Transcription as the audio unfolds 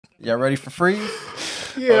Y'all ready for freeze?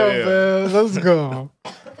 Yeah, man. Let's go.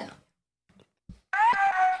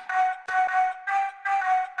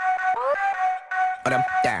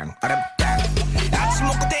 아침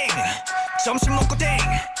먹고 땡 점심 먹고 땡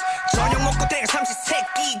저녁 먹고 땡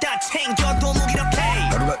삼시세끼 다 챙겨도 무기력해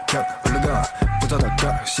하루가 켜 얼른가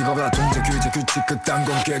부서닥쳐 식어보다 존재 규제 규칙 그딴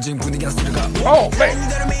건 깨진 분위기가 쓰러가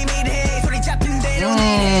대로 매일매일해 소리 잡힌 대로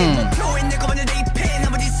내일해 목표에 내거 먼저 대입해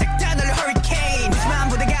나머지 색단을 허리케인 하지만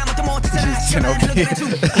부대가 뭣도 못하잖아 시간을 들어두는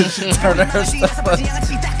중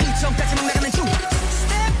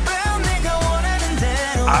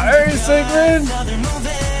Alright,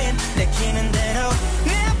 Sigrid.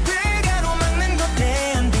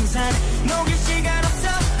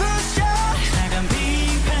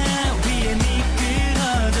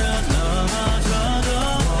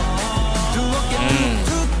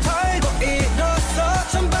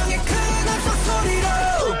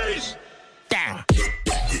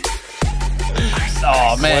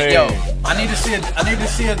 Oh man, yo, I need to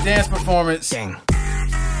see a dance performance.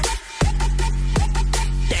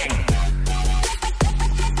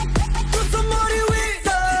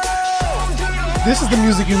 This is the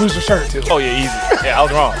music you lose your shirt to. Oh yeah, easy. Yeah, I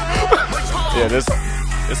was wrong. Yeah, this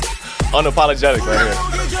it's unapologetic right here.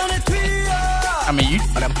 I mean,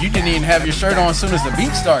 you didn't even have your shirt on as soon as the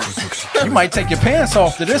beat started. You might take your pants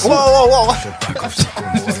off to this one. Whoa.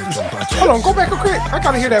 Hold on, go back real quick. I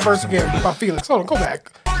gotta hear that verse again by Felix. Hold on, go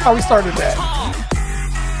back. How we started that.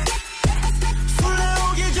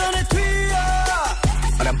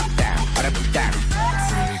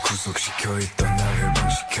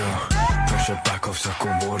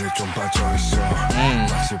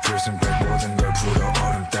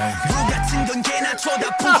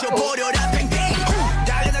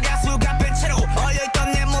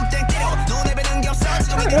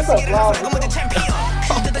 That's a loud.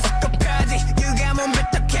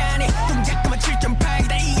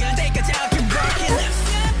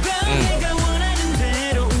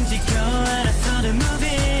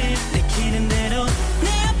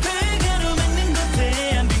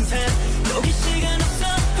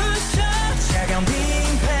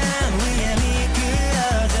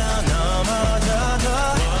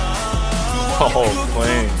 Oh,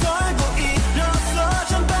 clean.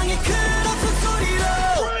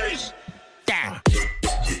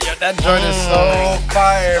 Yo, that joint is so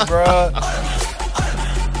fire, bro.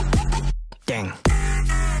 Dang.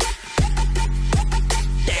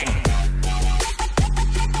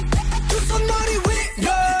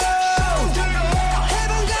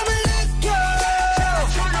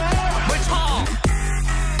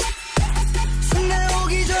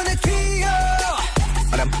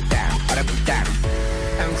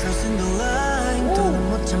 I'm crossing the line, 또는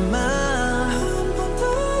못 참아.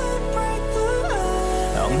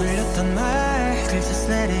 억눌렸던 말, just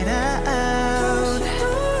let it out.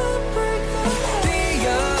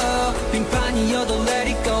 뛰어, 빙판이어도 let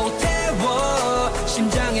it go. 태워,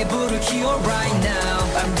 심장에 불을 키워 right now.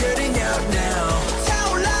 I'm getting out now.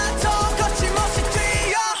 타올라 더 거침없이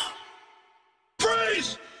뛰어.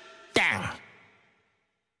 Freeze. Dang.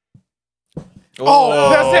 Oh,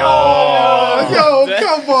 that's it. Oh, yo,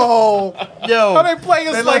 come on. Yo, How they play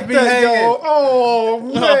us like me that, hanging. yo? Oh,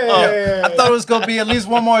 man. I thought it was gonna be at least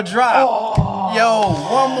one more drop. Oh. Yo,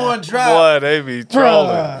 one more drop. Boy, they be trolling.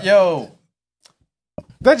 Bruh. Yo,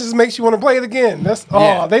 That just makes you want to play it again. That's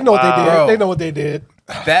Yeah. they know what they did. Bro. They know what they did.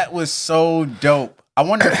 that was so dope. I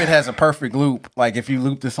wonder if it has a perfect loop. Like if you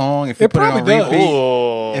loop the song, if you It put it on probably does. repeat.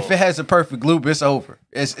 Ooh. If it has a perfect loop, it's over.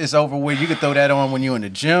 It's over with. You can throw that on when you're in the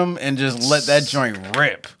gym and just let that joint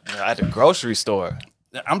rip. At the grocery store.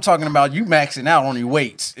 I'm talking about you maxing out on your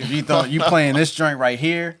weights. If you thought you playing this joint right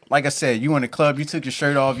here, like I said, you in the club, you took your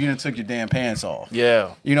shirt off, you done took your damn pants off.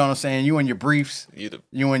 Yeah. You know what I'm saying? You in your briefs, Either.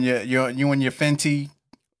 you in your Fenty,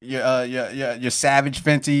 your Savage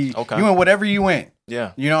Fenty. Okay. You in whatever you in.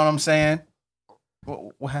 Yeah. You know what I'm saying?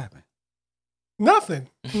 What happened? Nothing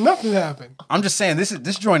happened. I'm just saying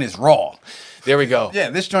this joint is raw. There we go. Yeah,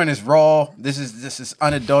 this joint is raw. This is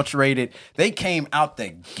unadulterated. They came out the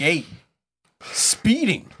gate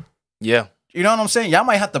speeding. Yeah. You know what I'm saying? Y'all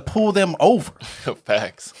might have to pull them over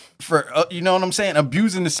Facts. for you know what I'm saying?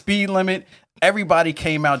 Abusing the speed limit. Everybody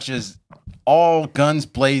came out just all guns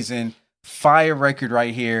blazing. Fire record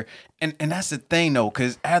right here. And that's the thing though,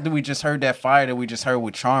 because after we just heard that fire that we just heard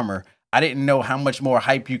with Charmer, I didn't know how much more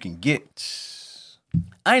hype you can get.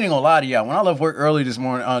 I ain't even gonna lie to y'all. When I left work early this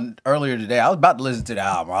morning, earlier today, I was about to listen to the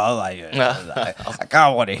album. I was like, I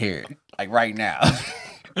kind of want to hear it, like right now.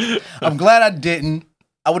 I'm glad I didn't.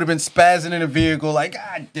 I would have been spazzing in the vehicle, like,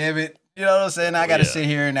 God damn it. You know what I'm saying? I got to sit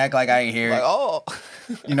here and act like I ain't hear it. Like, oh.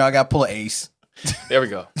 You know, I got to pull an ace. There we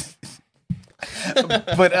go.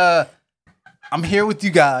 But I'm here with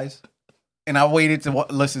you guys, and I waited to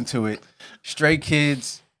listen to it. Stray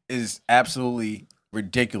Kids is absolutely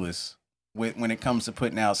ridiculous when it comes to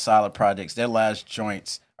putting out solid projects. Their last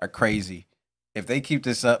joints are crazy. If they keep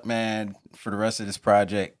this up, man, for the rest of this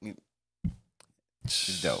project,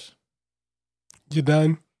 it's dope. You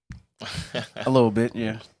done? A little bit,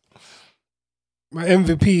 yeah. My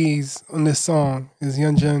MVPs on this song is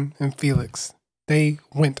Youngjun and Felix. They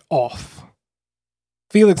went off.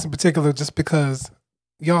 Felix in particular, just because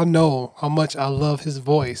y'all know how much I love his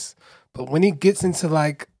voice. But when he gets into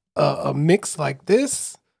like a mix like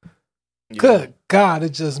this, good God, it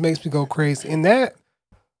just makes me go crazy. And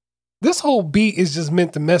this whole beat is just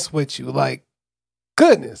meant to mess with you. Like,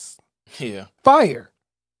 goodness. Yeah. Fire.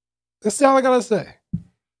 That's all I gotta say.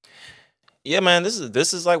 Yeah, man, this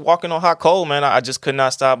is like walking on hot coal, man. I just could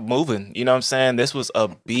not stop moving. You know what I'm saying? This was a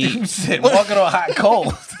beat. You said walking on hot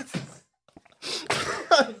coal.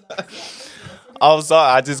 I'm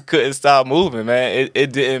sorry, I just couldn't stop moving, man.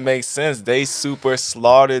 It didn't make sense. They super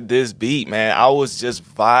slaughtered this beat, man. I was just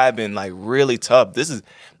vibing like really tough. This is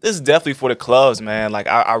definitely for the clubs, man. Like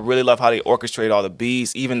I really love how they orchestrate all the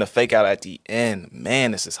beats, even the fake out at the end. Man,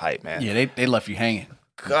 this is hype, man. Yeah, they left you hanging.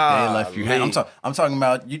 God, they left you hanging. I'm talking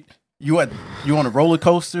about you on a roller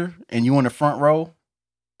coaster and you on the front row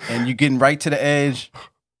and you getting right to the edge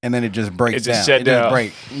and then it just breaks It just down. shut down. Just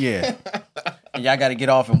break. Yeah. And y'all got to get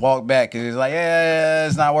off and walk back because it's like, yeah,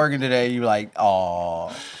 it's not working today. You like,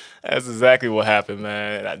 oh. That's exactly what happened,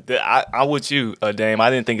 man. I'm with you, Dame. I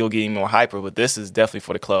didn't think it would get any more hyper, but this is definitely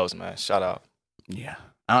for the clubs, man. Shout out. Yeah.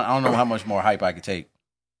 I don't know how much more hype I could take.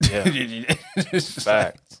 Yeah.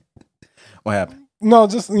 Facts. What happened? No,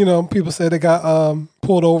 just, people say they got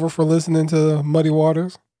pulled over for listening to Muddy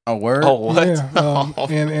Waters. A word? Oh, what?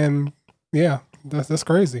 Yeah, and yeah, that's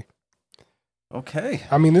crazy. Okay.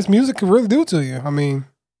 I mean, this music can really do to you. I mean,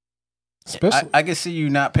 especially I can see you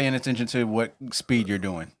not paying attention to what speed you're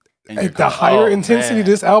doing. in your the car. higher intensity man.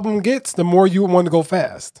 this album gets, the more you want to go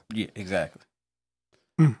fast. Yeah, exactly.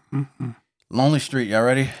 Lonely Street, y'all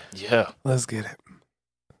ready? Yeah. Let's get it.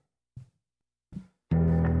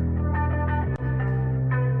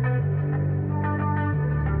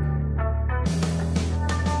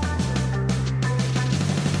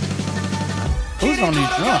 Who's on these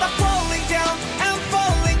drums?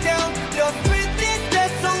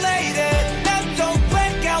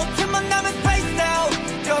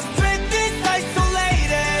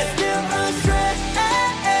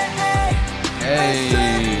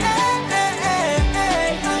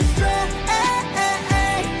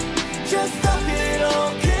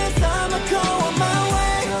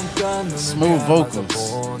 Smooth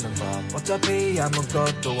vocals. 어차피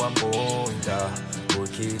아무것도 안 보인다 뭘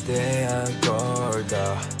기대한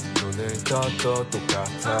걸까 눈을 떠도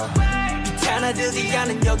똑같아 귀찮아지지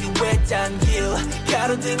않은 여기 외딴길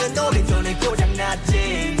가로등은 오른손에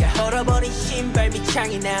고장났지 얼어버린 신발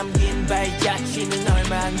밑창이 남긴 발자취는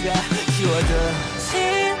얼만가 지워져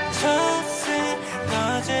지쳤을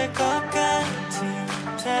꺼질 것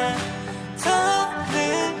같은데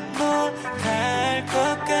더는 못 갈 것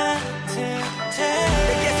같은데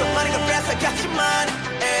내게서 많은 걸 뺏어갔지만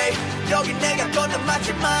에이 여기 내가 걷는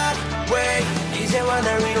맞지만 왜 이제와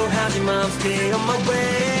날 위로하지만 I'm still on my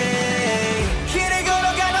way 길을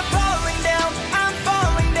걸어가 나 falling down I'm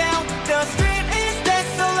falling down The street is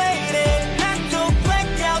desolated 난 또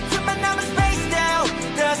blacked out 틈만 남은 spaced out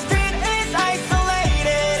The street is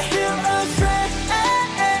isolated Still astray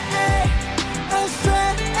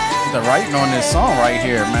astray The writing on this song right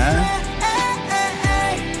here, man.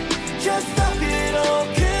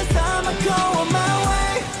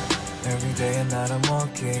 Everyday 나는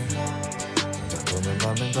walking 돈을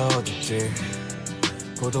맘은 더 어둡지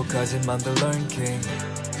고독하지 만들 learn king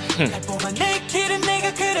날 뽑아 내 길은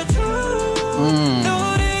내가 그려줘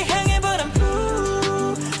너를 향해 but I'm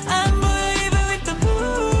through I'm even with the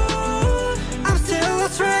moon I'm still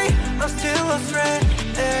astray I'm still astray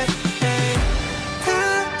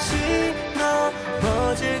다시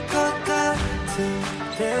넘어질 것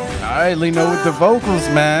같은데 Alright, Lino with the vocals,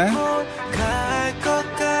 man.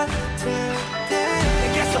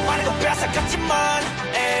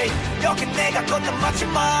 여긴 내가 걷는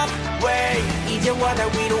마지막 way 이제와 날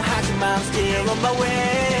위로하지만 I'm still on my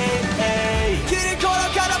way 길을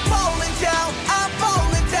걸어가 나 falling down I'm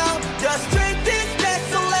falling down The street is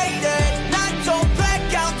desolated 난 또 black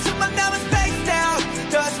out 틈만 남은 spaced out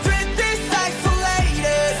The street is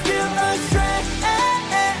isolated Still astray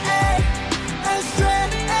astray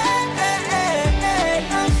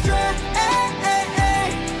astray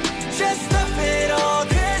Just stop it all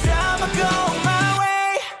cause I'ma go my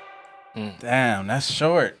way Damn, that's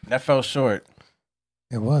short. That felt short.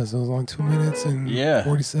 It was only 2 minutes and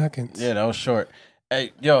 40 seconds. Yeah, that was short.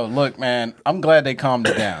 Hey, yo, look, man, I'm glad they calmed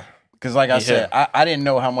it down. Because like I said, I didn't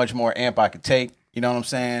know how much more amp I could take. You know what I'm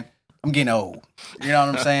saying? I'm getting old. You know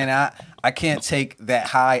what I'm saying? I can't take that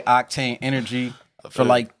high octane energy for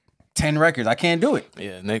like 10 records. I can't do it.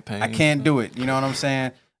 Yeah, neck pain. I can't do it. You know what I'm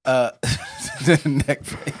saying? Neck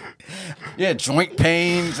pain. Yeah, joint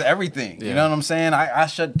pains, everything. You know what I'm saying? I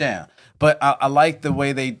shut down. But I like the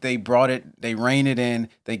way they brought it. They reined it in.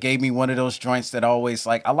 They gave me one of those joints that always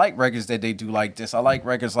like. I like records that they do like this. I like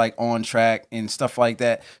records like On Track and stuff like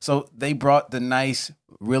that. So they brought the nice,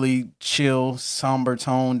 really chill, somber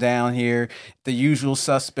tone down here. The usual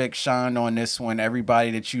suspect shined on this one.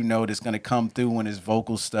 Everybody that you know that's gonna come through when his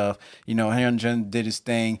vocal stuff. You know, Hyunjin did his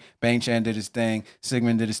thing. Bang Chan did his thing.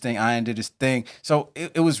 Sigmund did his thing. Ian did his thing. So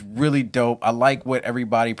it was really dope. I like what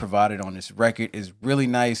everybody provided on this record. It's really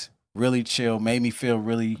nice. Really chill, made me feel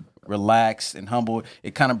really relaxed and humble.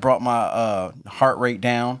 It kind of brought my heart rate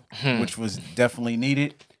down, which was definitely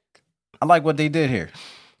needed. I like what they did here.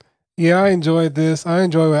 Yeah, I enjoyed this. I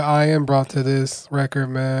enjoy what IM brought to this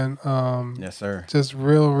record, man. Yes, sir. Just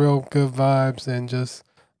real good vibes and just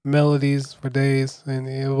melodies for days. And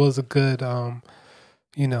it was a good,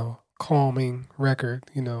 calming record,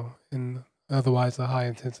 and otherwise a high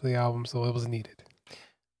intensity album. So it was needed.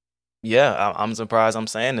 Yeah, I'm surprised I'm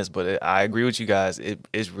saying this, but I agree with you guys.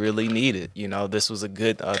 It's really needed. This was a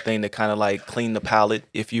good thing to kind of like clean the palette,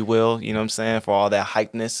 if you will. You know what I'm saying? For all that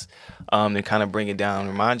hypeness, and kind of bring it down.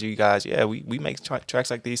 Remind you guys, we make tracks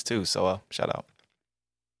like these too. So shout out.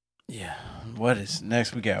 Yeah. What is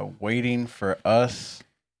next? We got Waiting for Us.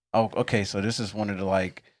 Oh, okay. So this is one of the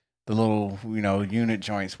little unit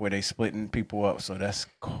joints where they splitting people up. So that's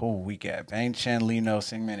cool. We got Bang Chan, Lino,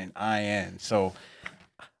 Singman, and IN. So.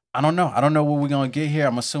 I don't know. I don't know what we're going to get here.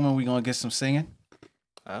 I'm assuming we're going to get some singing.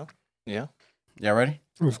 Oh, yeah. Y'all ready?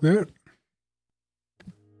 That's good.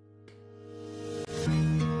 I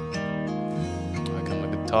come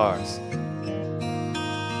with guitars.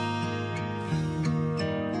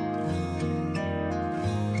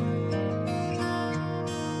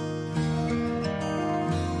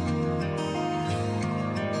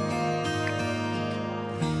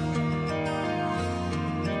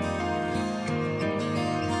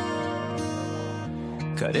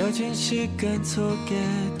 가려진 시간 속에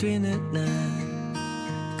뛰는 난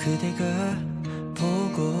그대가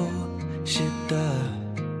보고 싶다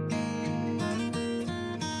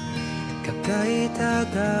가까이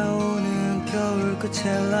다가오는 겨울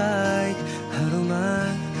끝의 라이트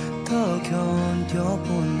하루만 더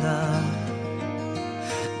견뎌본다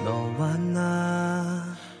너와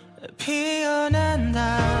나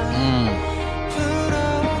피어난다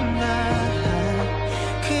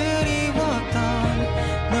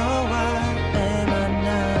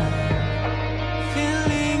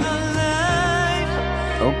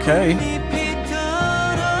Okay.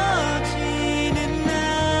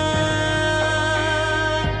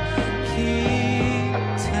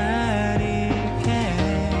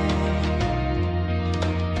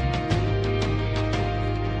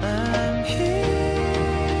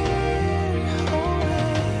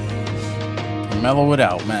 Mellow it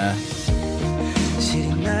out, man.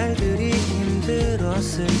 시린 날들이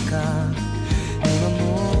힘들었을까 내가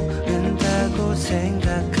모른다고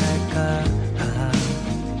생각할까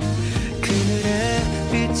그늘의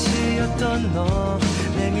빛이었던 너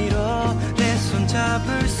내밀어 내 손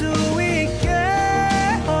잡을 수 있게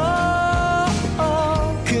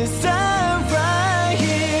Cause I'm right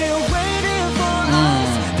here waiting for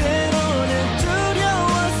us 때로는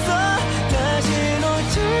두려웠어 다시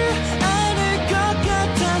놓지 않을 것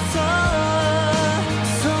같아서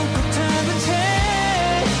손꼭 잡은 채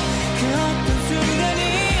그 어떤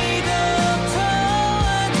순간이든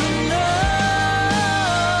터와준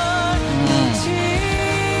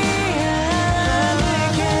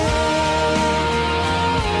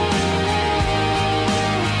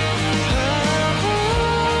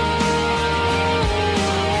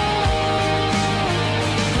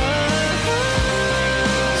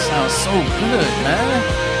Sounds so good, man.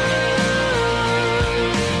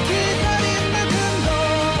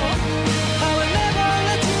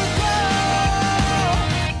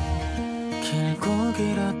 길고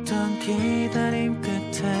길었던 기다림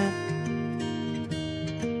끝에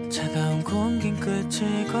차가운 공긴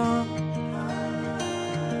끝이고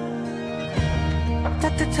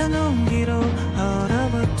따뜻한 온기로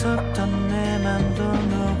얼어붙었던 내 맘도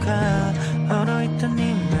녹아 얼어있던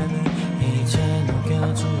네 맘을 이제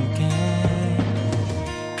녹여줄게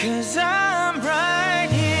Cause I'm right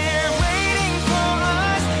here waiting for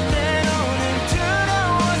us 때로는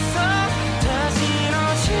두려웠어 다시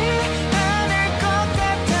오지 않을 것 같아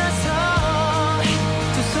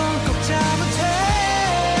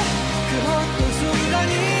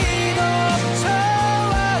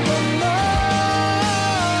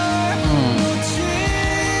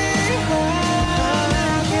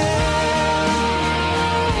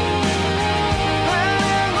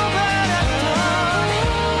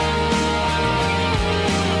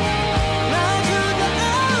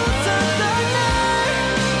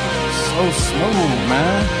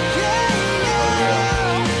man.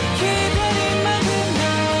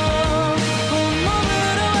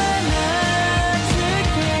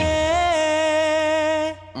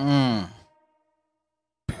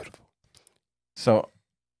 So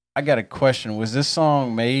I got a question. Was this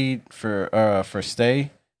song made for Stay?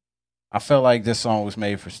 I felt like this song was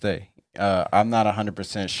made for Stay. I'm not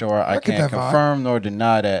 100% sure. I can't confirm nor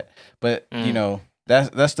deny that. But you know,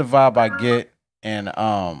 that's the vibe I get. And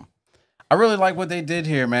I really like what they did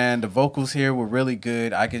here, man. The vocals here were really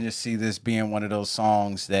good. I can just see this being one of those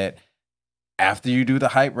songs that after you do the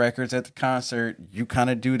hype records at the concert, you kind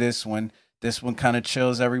of do this one. This one kind of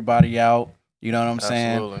chills everybody out. You know what I'm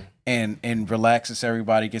saying? And relaxes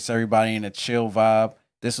everybody, gets everybody in a chill vibe.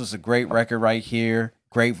 This was a great record right here.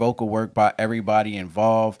 Great vocal work by everybody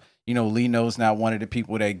involved. You know, Lino's not one of the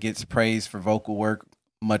people that gets praised for vocal work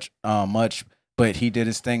much, but he did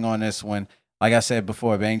his thing on this one. Like I said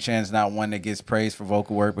before, Bang Chan's not one that gets praised for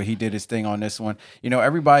vocal work, but he did his thing on this one. You know,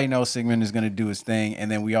 everybody knows Sigmund is going to do his thing,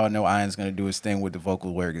 and then we all know Ian's going to do his thing with the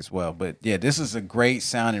vocal work as well. But yeah, this is a great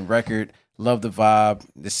sounding record. Love the vibe.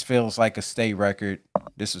 This feels like a Stay record.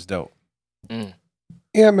 This was dope.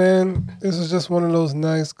 Yeah, man. This is just one of those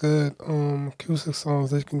nice, good acoustic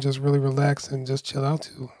songs that you can just really relax and just chill out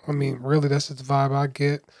to. I mean, really, that's just the vibe I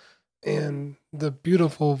get. And the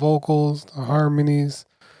beautiful vocals, the harmonies,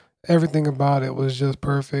 everything about it was just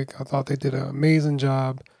perfect. I thought they did an amazing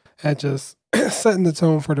job at just setting the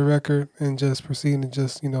tone for the record and just proceeding to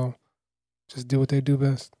just, you know, just do what they do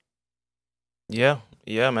best. Yeah,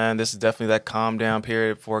 man. This is definitely that calm down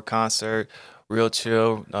period for a concert. Real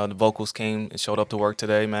chill. The vocals came and showed up to work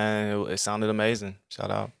today, man. It sounded amazing. Shout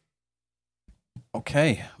out.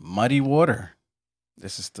 Okay, Muddy Water.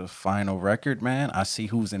 This is the final record, man. I see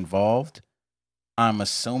who's involved. I'm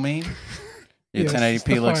assuming your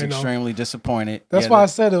 1080p looks extremely disappointed. That's why I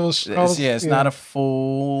said it was. It's not a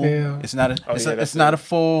full. Yeah. It's not a. It's not a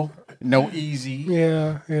full. No easy.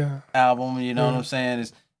 Yeah. Album. You know what I'm saying?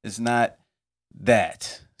 It's not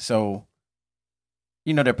that. So,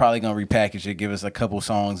 you know, they're probably gonna repackage it, give us a couple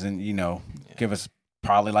songs, and you know, give us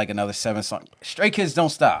probably like another 7 songs. Stray Kids don't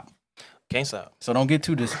stop. Can't stop. So don't get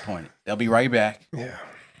too disappointed. They'll be right back. Yeah.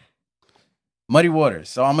 Muddy Waters.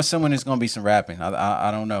 So I'm assuming it's gonna be some rapping. I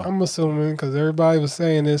don't know. I'm assuming because everybody was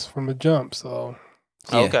saying this from the jump. So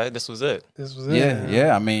okay, this was it.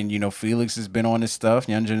 Yeah. I mean, you know, Felix has been on this stuff.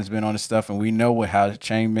 Youngin has been on this stuff, and we know how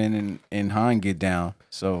Chainman and Han get down.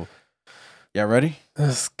 So, y'all ready?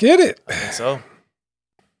 Let's get it. I think so.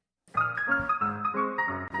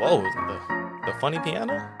 Whoa, the funny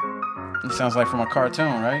piano? It sounds like from a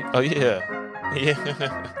cartoon, right? Oh, yeah.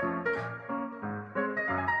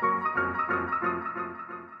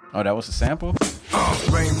 Oh, that was a sample?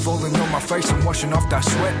 Rain falling on my face and washing off that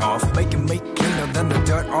sweat off, making me cleaner than the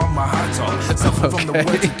dirt on my hot top. Suffer from the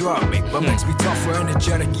way you drop me, but makes me tougher.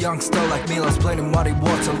 Energetic youngster like me, let's play in muddy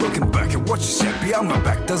water. Looking back at what you said behind my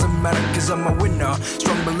back doesn't matter, cause I'm a winner,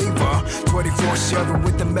 strong believer. 24/7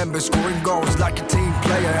 with the members, scoring goals like a team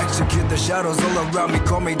player. Execute the shadows all around me,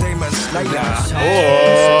 call me Demon Slayer.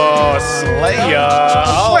 Oh, Slayer.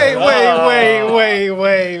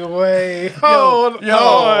 Wait. Hold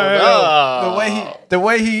on. The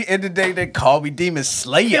way he ended the day, they called me Demon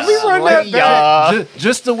Slayer. Can we run that back?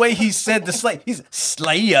 Just the way he said the Slayer. He's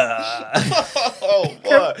Slayer.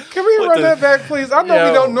 Can we run that back, please? I know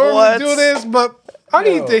we don't normally do this, but I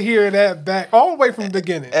need to hear that back all the way from the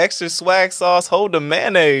beginning. Extra swag sauce, hold the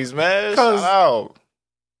mayonnaise, man. Shout out.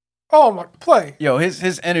 Oh my, play. Yo,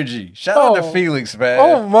 his energy. Shout out to Felix, man.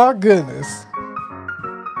 Oh my goodness.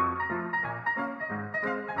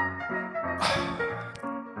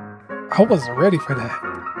 I wasn't ready for that.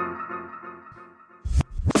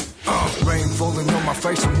 Rain falling on my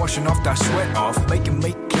face and washing off that sweat off, making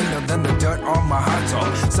me cleaner than the dirt on my hot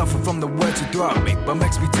top. Suffer from the words you drop me, but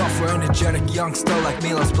makes me tougher. Energetic youngster like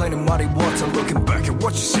me, let's play in muddy water. Looking back at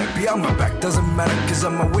what you said behind my back doesn't matter, cause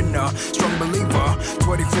I'm a winner, strong believer.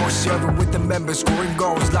 24/7 with the members, scoring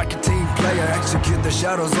goals like a team player. Execute the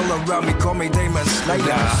shadows all around me, call me Demon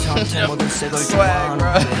Slayer. Swag,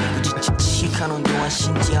 bro. 하는 동안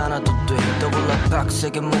신지 않아도 돼 더블라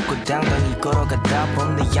빡세게 묶고 당당히 걸어가다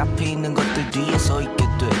보면 내 앞에 있는 것들 뒤에 서 있게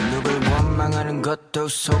돼 누굴 원망하는 것도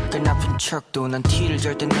속에 나쁜 척도 난 티를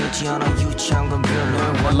절대 내지 않아 유치한 건 별로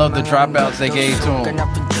I love the dropouts they gave to him.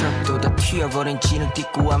 나쁜 척도 다 튀어버린 지능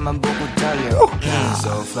딛고 앞만 보고 달려 Feeling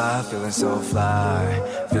so fly, feeling so fly,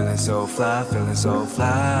 feeling so fly, feeling so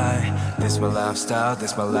fly. This my lifestyle,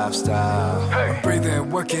 this my lifestyle. Hey. Breathe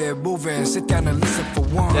in, work it, move in, sit down and listen for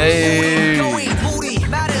once. Hey.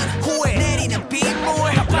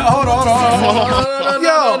 Hold on.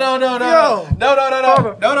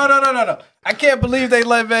 No. I can't believe they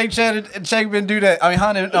let Chang Bin do that. I mean,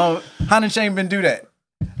 Han and Chang Bin do that.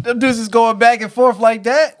 Them dudes is going back and forth like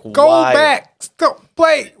that. Go Wild. back. Stop.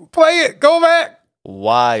 Play it. Go back.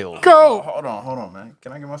 Wild. Go. Hold on, man.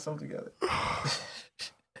 Can I get myself together?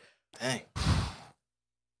 Dang.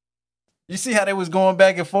 You see how they was going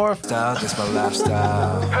back and forth? That's my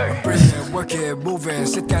lifestyle. Bring it, work it, move it,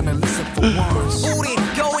 sit down and listen for once. 우린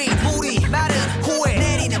going 우리 말은 후회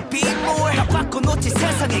내리는 빗물 바꿔놓지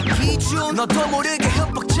세상의 기준 너도 모르게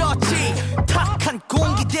흠뻑 젖지 탁한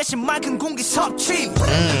공기 대신 맑은 공기 섭취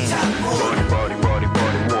Body,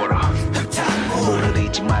 water. 물을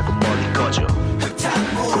잊지 말고 멀리 꺼져.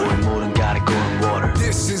 고인 물은 가리 고인 water.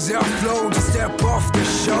 This is our flow, just step off the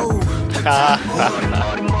show.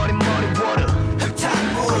 머리, water.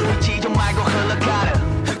 걸리지 좀 말고 흘러가라.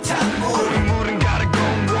 고인 물은 가리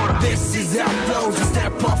고인 water. This is our flow, just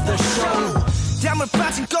step off the show. 땀을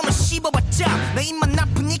빠진 껌을 씹어봤자 내 입만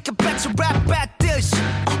나쁘니까 배치 랩 받듯이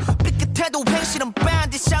삐끗해도 행실은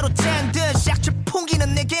반디샤로 짠듯 약주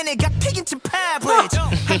풍기는 내게 내가 튀긴 듯 패브리지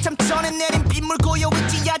한참 전에 내린 빗물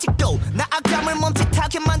고여있지 아직도 나아감을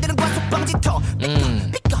멈칫하게 만드는 과속방지턱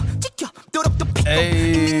삐꺼 찢겨 도력도 피고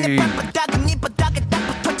이미 내 발바닥은 네 바닥에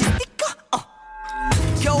딱 붙었지 스티커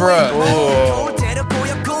겨울 대로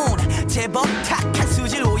보였군 제법 탁한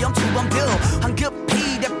수질 오염 주범들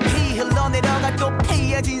황급히 대피 흘러내려가 또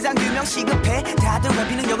피해 진상규명 시급해 다들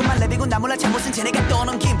랩이는 여금만 랩이고 나 몰라 잘못은 쟤네가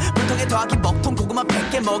떠넘김 물통에 더하기 먹통 고구마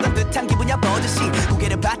 100개 먹은 듯한 기분이야 버젓이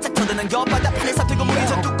고개를 바짝 터드는 곁바닥 판에서 들고 물이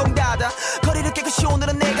저 뚜껑 닫아 거리를 깨끗이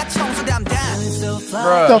오늘은 내가 청소 담당 The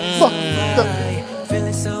fuck? I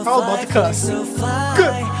was about to cuss.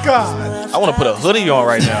 Good God. I want to put a hoodie on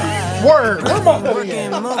right now. Word. Where my hoodie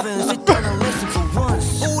at?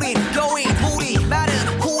 우린 going 우리 말은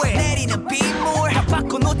후회 내리는 빗물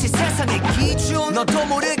바꿔놓지 세상의 기준 너도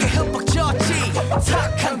모르게 흠뻑 젖지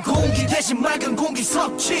탁한 공기 대신 맑은 공기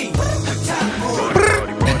섭취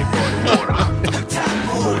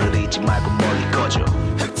물을 잊지 말고 멀리 꺼져.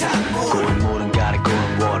 고인 물은 가리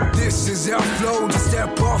고인 water. This is our flow, just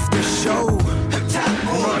step off the show.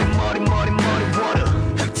 머리, water.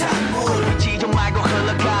 걸리지 좀 말고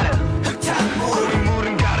흘러가라. 고인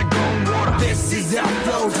물은 가리 고인 water. This is our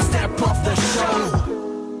flow, just step off the show.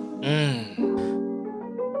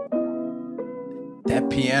 That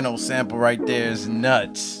piano sample right there is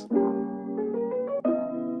nuts.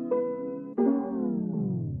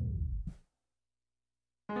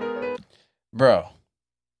 Bro.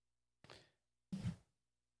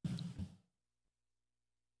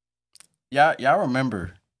 Y'all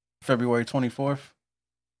remember February 24th?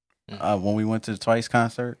 When we went to the Twice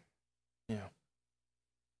concert? Yeah.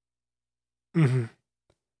 Mm-hmm.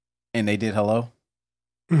 And they did Hello?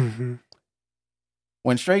 Mm-hmm.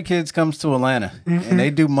 When Stray Kids comes to Atlanta and they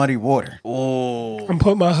do Muddy Water, I'm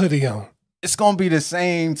putting my hoodie on. it's gonna be the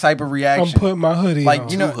same type of reaction. I'm putting my hoodie Like, on.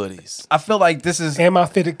 you know, Hoodies. I feel like this is And my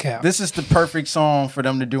fitted cap. the perfect song for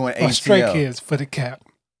them to do in My ATL. Stray Kids fitted cap.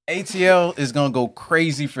 ATL is gonna go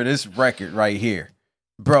crazy for this record right here,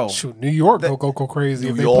 bro. Shoot, New York go crazy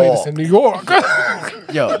if New they play this in New York.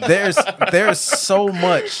 Yo, there's so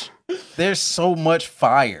much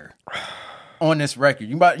fire on this record.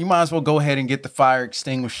 You might as well go ahead and get the fire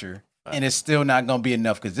extinguisher, and it's still not gonna be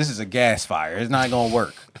enough because this is a gas fire. It's not gonna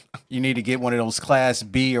work. You need to get one of those Class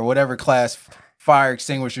B or whatever class fire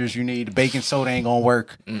extinguishers you need. Baking soda ain't gonna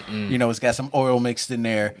work. You know, it's got some oil mixed in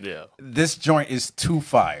there. Yeah. This joint is too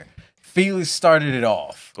fire. Felix started it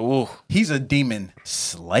off. Ooh. He's a demon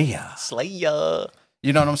slayer. Slayer.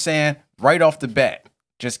 You know what I'm saying? Right off the bat.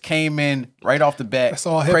 Just came in right off the bat. That's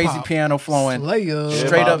all Crazy hip-hop. piano flowing. Slayer.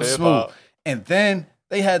 Straight up Hip-hop, smooth. hip-hop. And then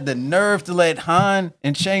they had the nerve to let Han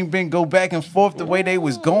and Chang Bin go back and forth the way they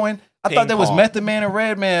was going. I thought that was Ping-pong. Method Man and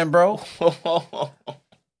Redman, bro.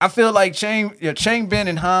 I feel like Chang Bin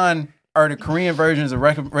and Han are the Korean versions of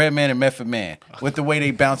Redman and Method Man with the way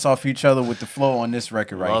they bounce off each other with the flow on this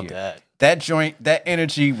record right Love here. that. That joint, that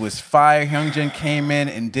energy was fire. Hyunjin came in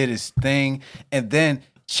and did his thing. And then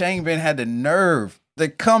Chang Bin had the nerve to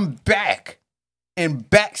come back and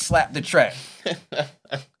backslap the track.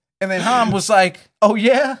 And then Han was like, oh,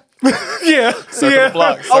 yeah? Yeah. Circle the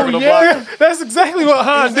block. Circle the yeah. block. That's exactly what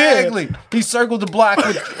Han did. Exactly. He circled the block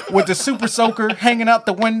with the super soaker hanging out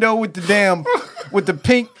the window with the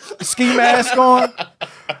pink ski mask on.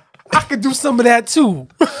 I could do some of that too.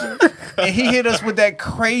 And he hit us with that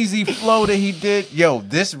crazy flow that he did. Yo,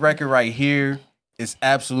 this record right here is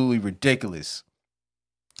absolutely ridiculous.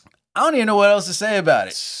 I don't even know what else to say about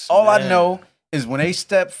it. All I know is when they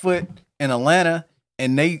step foot in Atlanta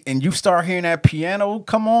and you start hearing that piano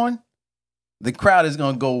come on, the crowd is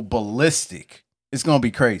gonna go ballistic. It's gonna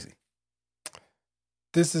be crazy.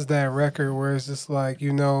 this is that record where it's just like,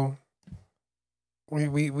 you know,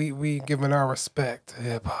 we giving our respect to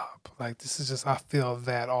hip hop. Like this is just, I feel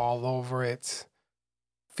that all over it.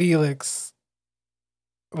 Felix,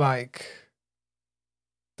 like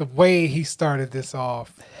the way he started this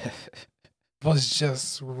off was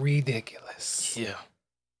just ridiculous. Yeah.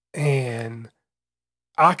 And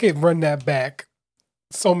I could run that back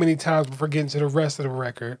so many times before getting to the rest of the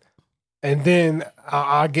record. And then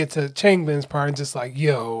I'll get to Changlin's part and just like,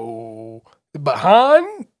 yo. But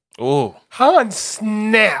Han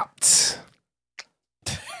snapped.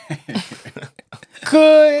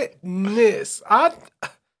 Goodness.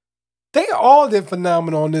 They all did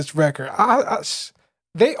phenomenal on this record.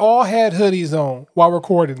 They all had hoodies on while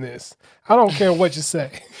recording this. I don't care what you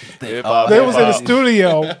say. They was in the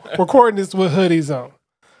studio recording this with hoodies on.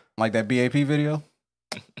 Like that BAP video?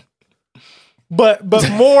 But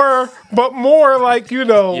more like, you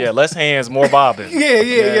know. Yeah, less hands, more bobbing. Yeah,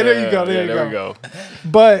 there you go. There we go.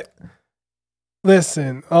 But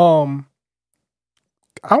listen, I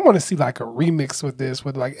want to see like a remix with this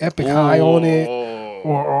with like Epic High on it.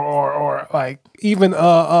 Or like even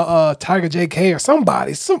Tiger JK or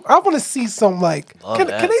somebody. I want to see some like can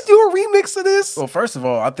they do a remix of this? Well, first of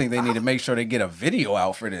all, I think they need to make sure they get a video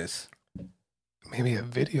out for this. Maybe a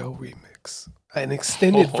video remix. An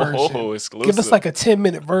extended version. Exclusive. Give us like a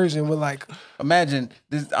 10-minute version with like. Imagine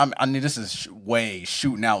this. I mean, this is way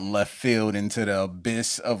shooting out in left field into the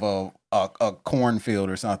abyss of a cornfield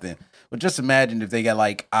or something. But just imagine if they got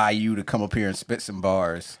like IU to come up here and spit some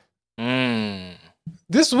bars.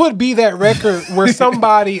 This would be that record where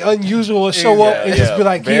somebody unusual will show up and just be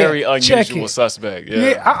like, very check unusual it. suspect.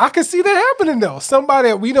 Yeah, I can see that happening though. Somebody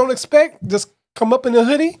that we don't expect just come up in a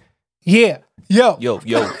hoodie. Yeah, yo,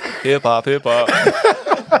 hip hop.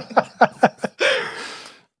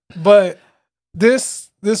 But this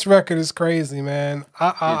record is crazy, man.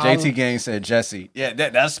 JT Gang said Jesse. Yeah,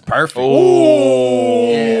 that's perfect.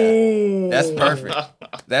 Ooh. Yeah, that's perfect.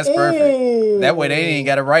 That's perfect. That way they ain't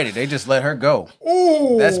got to write it. They just let her go.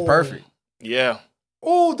 Ooh. That's perfect. Yeah.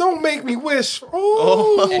 Oh, don't make me wish.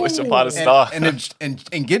 Ooh. Wish upon a star.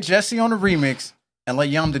 And get Jesse on the remix and let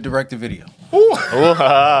Yum to direct the video. Ooh.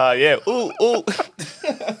 Yeah. Ooh.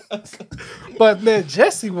 But man,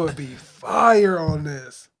 Jesse would be fire on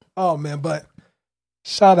this. Oh man, but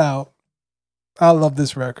shout out. I love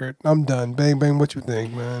this record. I'm done. Bang bang. What you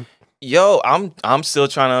think, man? Yo, I'm still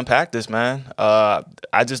trying to unpack this, man. I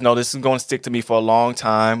just know this is going to stick to me for a long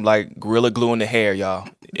time, like Gorilla Glue in the hair, y'all.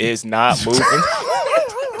 It's not moving.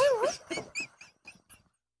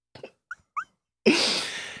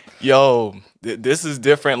 Yo, this is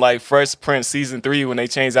different like Fresh Prince Season 3 when they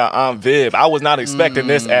changed out Aunt Viv. I was not expecting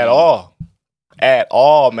this at all. At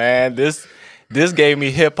all, man. This gave me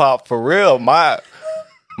hip-hop for real. My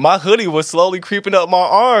hoodie was slowly creeping up my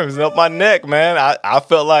arms and up my neck, man. I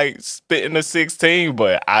felt like spitting a 16,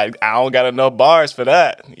 but I don't got enough bars for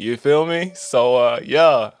that. You feel me? So,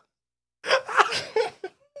 yeah.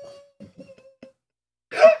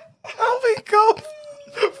 How we go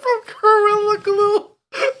from Gorilla Glue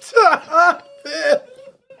to Aunt Viv?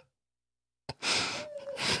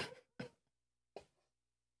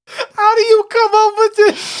 How do you come up with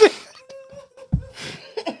this shit?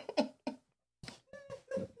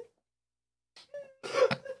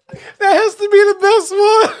 That has to be the best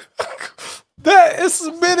one. That is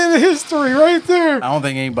submitted in history right there. I don't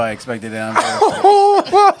think anybody expected that. Oh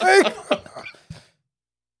my God.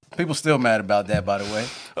 People still mad about that, by the way.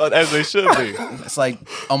 As they should be. It's like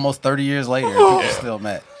almost 30 years later, and people still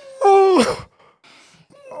mad.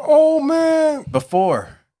 Oh man.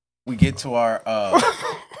 Before we get to our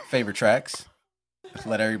favorite tracks,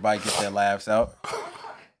 let everybody get their laughs out.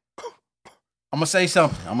 I'm going to say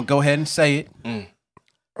something. I'm going to go ahead and say it.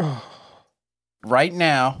 Right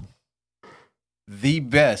now, the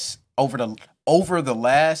best over the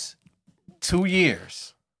last 2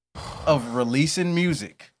 years of releasing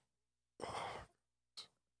music,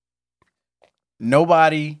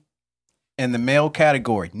 nobody in the male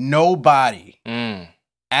category, nobody,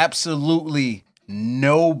 absolutely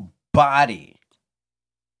nobody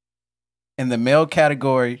in the male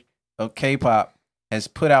category of K-pop has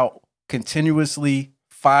put out continuously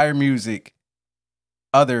fire music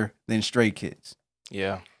other than Stray Kids.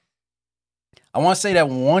 Yeah. I want to say that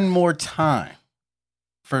one more time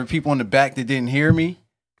for people in the back that didn't hear me.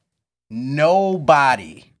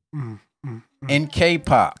 Nobody in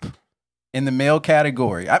K-pop in the male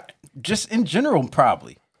category, just in general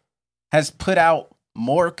probably, has put out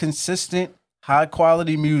more consistent,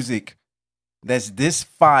 high-quality music that's this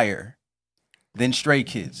fire than Stray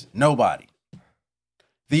Kids. Nobody.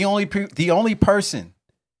 The only person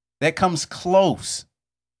that comes close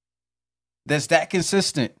that's that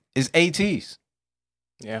consistent is ATs.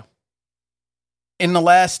 Yeah. In the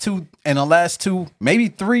last two, maybe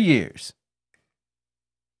 3 years.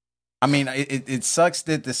 I mean, it sucks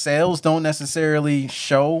that the sales don't necessarily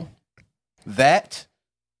show that.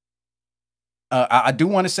 I do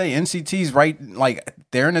want to say NCT's right, like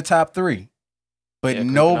they're in the top 3, but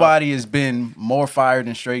nobody has been more fired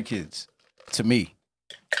than Stray Kids to me.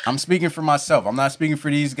 I'm speaking for myself. I'm not speaking for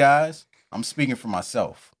these guys. I'm speaking for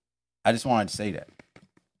myself. I just wanted to say that.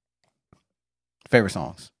 Favorite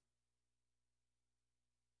songs?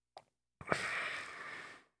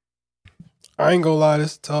 I ain't gonna lie,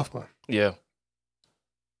 this is a tough one. Yeah.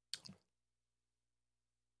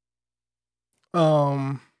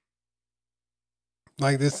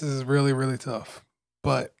 Like this is really, really tough.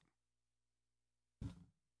 But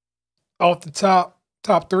off the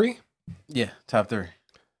top 3, Yeah, top 3.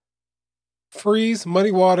 Freeze,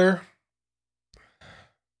 Muddy Water.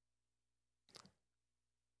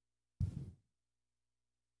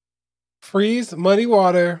 Freeze, Muddy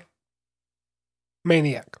Water,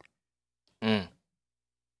 Maniac. I'm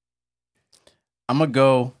gonna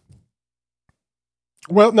go.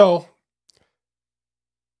 Well, no.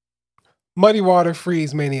 Muddy Water,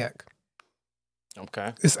 Freeze, Maniac.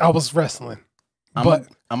 Okay. I was wrestling. I'm But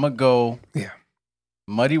gonna go. yeah.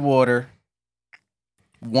 Muddy Water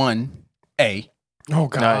 1A. Oh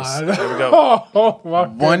God. Nice. There we go. Oh my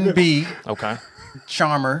goodness. 1B. Okay.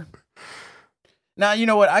 Charmer. Now you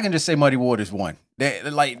know what? I can just say Muddy Water's 1. Yeah,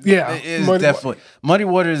 it is Muddy definitely Muddy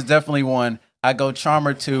Water is definitely 1. I go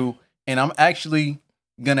Charmer 2, and I'm actually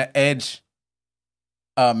gonna edge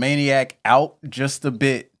Maniac out just a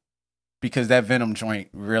bit because that Venom joint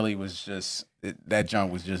really was just that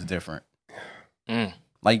joint was just different.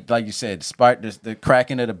 Like you said, the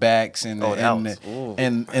cracking of the backs and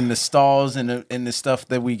the stalls and the stuff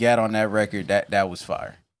that we got on that record that was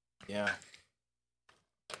fire. Yeah.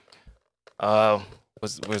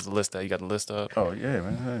 Where's the list at? You got the list up? Oh yeah,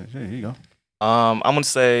 man. Here you go. I'm gonna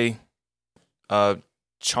say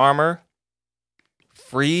Charmer,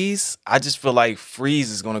 Freeze. I just feel like Freeze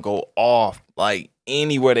is gonna go off like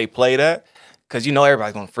anywhere they play that, because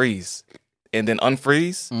everybody's gonna freeze, and then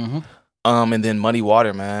unfreeze, and then Muddy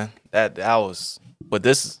Water, man. That was, but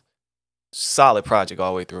this is solid project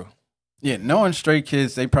all the way through. Yeah, knowing Stray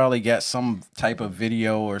Kids, they probably got some type of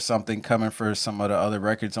video or something coming for some of the other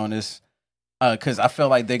records on this. Because I feel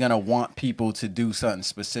like they're gonna want people to do something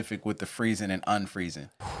specific with the freezing and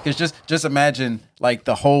unfreezing. Because just imagine like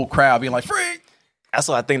the whole crowd being like freeze. That's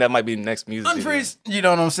what I think that might be the next music. Unfreeze. You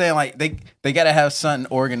know what I'm saying? Like they gotta have something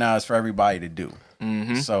organized for everybody to do.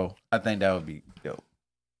 So I think that would be dope.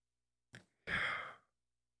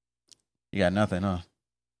 You got nothing, huh?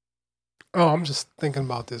 Oh, I'm just thinking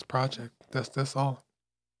about this project. That's all.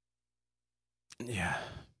 Yeah,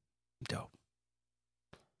 dope.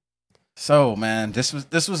 So, man, this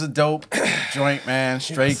was a dope joint, man.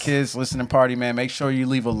 Stray Kids listening party, man. Make sure you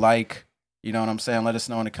leave a like. You know what I'm saying? Let us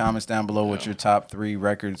know in the comments down below what your top 3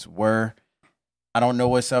 records were. I don't know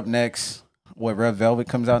what's up next. What, Red Velvet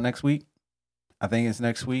comes out next week? I think it's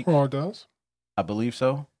next week. Oh, it does? I believe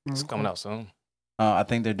so. It's coming out soon. I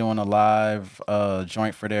think they're doing a live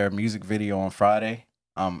joint for their music video on Friday.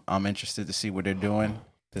 I'm interested to see what they're doing.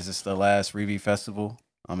 This is the last Review Festival.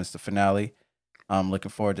 It's the finale. I'm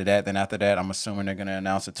looking forward to that. Then after that, I'm assuming they're going to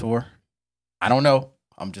announce a tour. I don't know.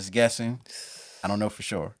 I'm just guessing. I don't know for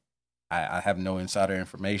sure. I have no insider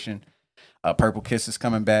information. Purple Kiss is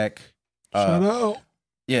coming back. Shout out.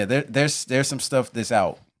 Yeah, there's some stuff that's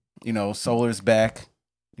out. Solar's back.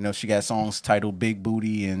 She got songs titled Big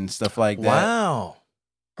Booty and stuff like that. Wow.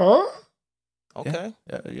 Huh? Okay.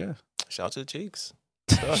 Yeah. Shout out to the Cheeks.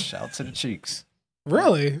 Shout out to the Cheeks.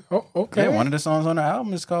 Really? Oh, okay. Yeah, one of the songs on the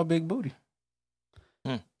album is called Big Booty.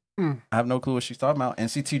 I have no clue what she's talking about.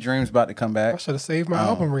 NCT Dream's about to come back. I should have saved my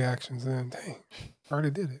album reactions then. Dang.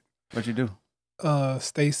 Already did it. What'd you do?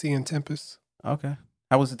 Stacy and Tempest. Okay.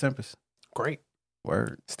 How was the Tempest? Great.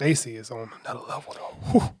 Word. Stacy is on another level though.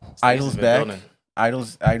 Whew. Idol's back.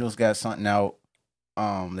 Idol's got something out.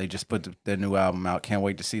 They just put their new album out. Can't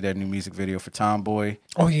wait to see that new music video for Tomboy.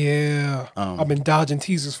 Oh yeah. I've been dodging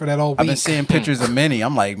teasers for that all week. I've been seeing pictures of Minnie.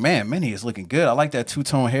 I'm like, man, Minnie is looking good. I like that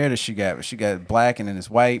two-tone hair that she got. She got black and then it's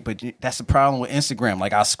white. But that's the problem with Instagram.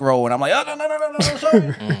 Like I scroll and I'm like, oh no,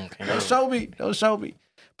 don't show me. Don't show me.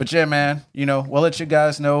 But yeah, man, we'll let you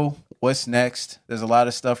guys know what's next. There's a lot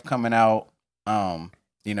of stuff coming out. I'm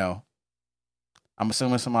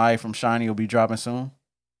assuming somebody from Shiny will be dropping soon.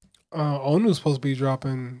 Onu's supposed to be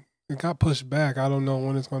dropping. It got pushed back. I don't know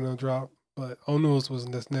when it's going to drop, but Onu's was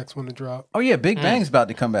this next one to drop. Oh yeah, Big Bang's about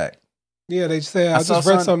to come back. Yeah, they said. I saw just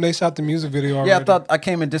read some- something. They shot the music video already. Yeah, I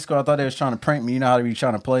came in Discord. I thought they was trying to prank me. You know how they be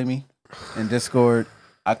trying to play me in Discord.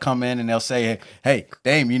 I come in and they'll say, "Hey,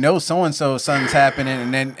 Dame, you know so and so something's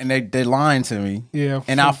happening," and they lying to me. Yeah,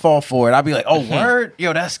 and I'll fall for it. I'll be like, "Oh, word,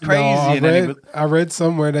 yo, that's crazy." No, And I read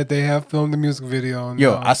somewhere that they have filmed the music video. And,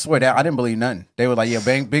 yo, I swear that I didn't believe nothing. They were like, "Yeah,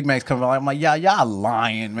 Big Mac's coming out." I'm like, "Yeah, y'all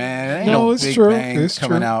lying, man. There ain't no it's Big true. Bang It's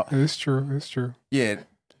coming true. out." It's true. It's true. Yeah.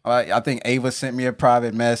 I think Ava sent me a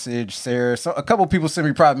private message. Sarah, a couple people sent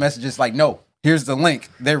me private messages like, "No, here's the link.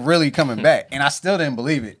 They're really coming back," and I still didn't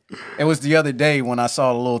believe it. It was the other day when I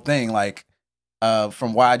saw the little thing like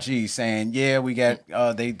from YG saying, "Yeah, we got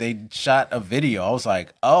they shot a video." I was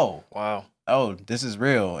like, "Oh, Wow. oh, this is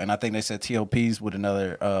real." And I think they said TOP's with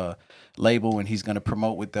another label, and he's gonna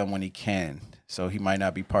promote with them when he can. So he might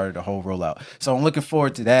not be part of the whole rollout. So I'm looking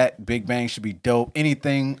forward to that. Big Bang should be dope.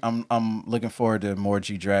 Anything, I'm looking forward to more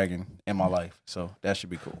G-Dragon in my life. So that should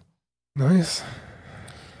be cool. Nice.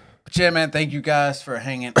 But yeah, man, thank you guys for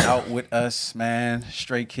hanging out with us, man.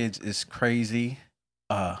 Stray Kids is crazy.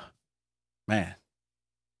 Man.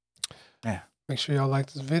 Yeah. Make sure y'all like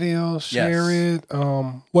this video, share Yes. it.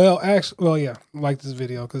 Yeah, like this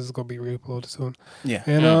video because it's gonna be re-uploaded soon. Yeah.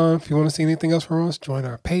 And if you want to see anything else from us, join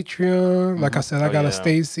our Patreon. Like I said, I got a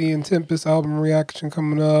Stacy and Tempest album reaction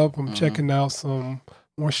coming up. I'm checking out some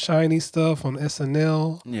more shiny stuff on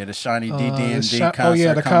SNL. Yeah, the Shiny DD&D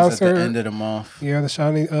concert the comes concert at the end of the month. Yeah, the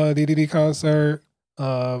shiny DDD concert.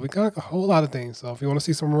 We got a whole lot of things. So if you want to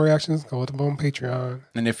see some more reactions, go with them on Patreon.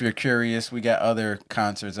 And if you're curious, we got other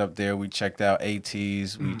concerts up there. We checked out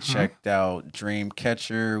ATs. We checked out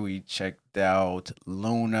Dreamcatcher. We checked out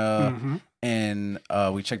Luna. And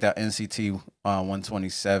we checked out NCT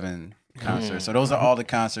 127 concert. So those are all the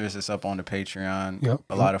concerts that's up on the Patreon.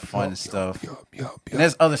 A lot of fun stuff. And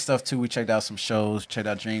there's other stuff too. We checked out some shows. Checked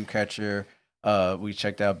out Dreamcatcher. We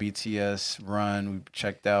checked out BTS Run. We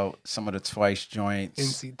checked out some of the Twice joints.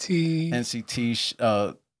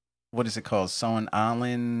 NCT. What is it called? Someone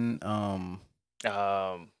Island.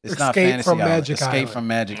 It's not Fantasy Island. Escape from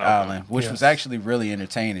Magic Island, which was actually really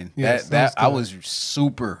entertaining. That I was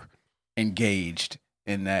super engaged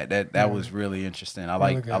in that. That was really interesting. I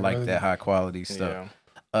like that high quality stuff.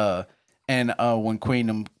 And when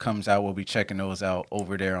Queendom comes out, we'll be checking those out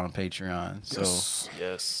over there on Patreon. So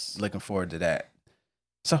yes, looking forward to that.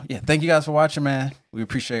 So yeah, thank you guys for watching, man. We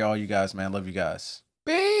appreciate all you guys, man. Love you guys.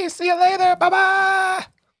 Peace. See you later. Bye bye.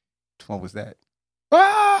 What was that?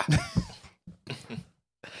 Ah!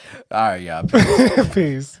 All right, y'all. Peace.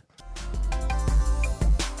 Peace.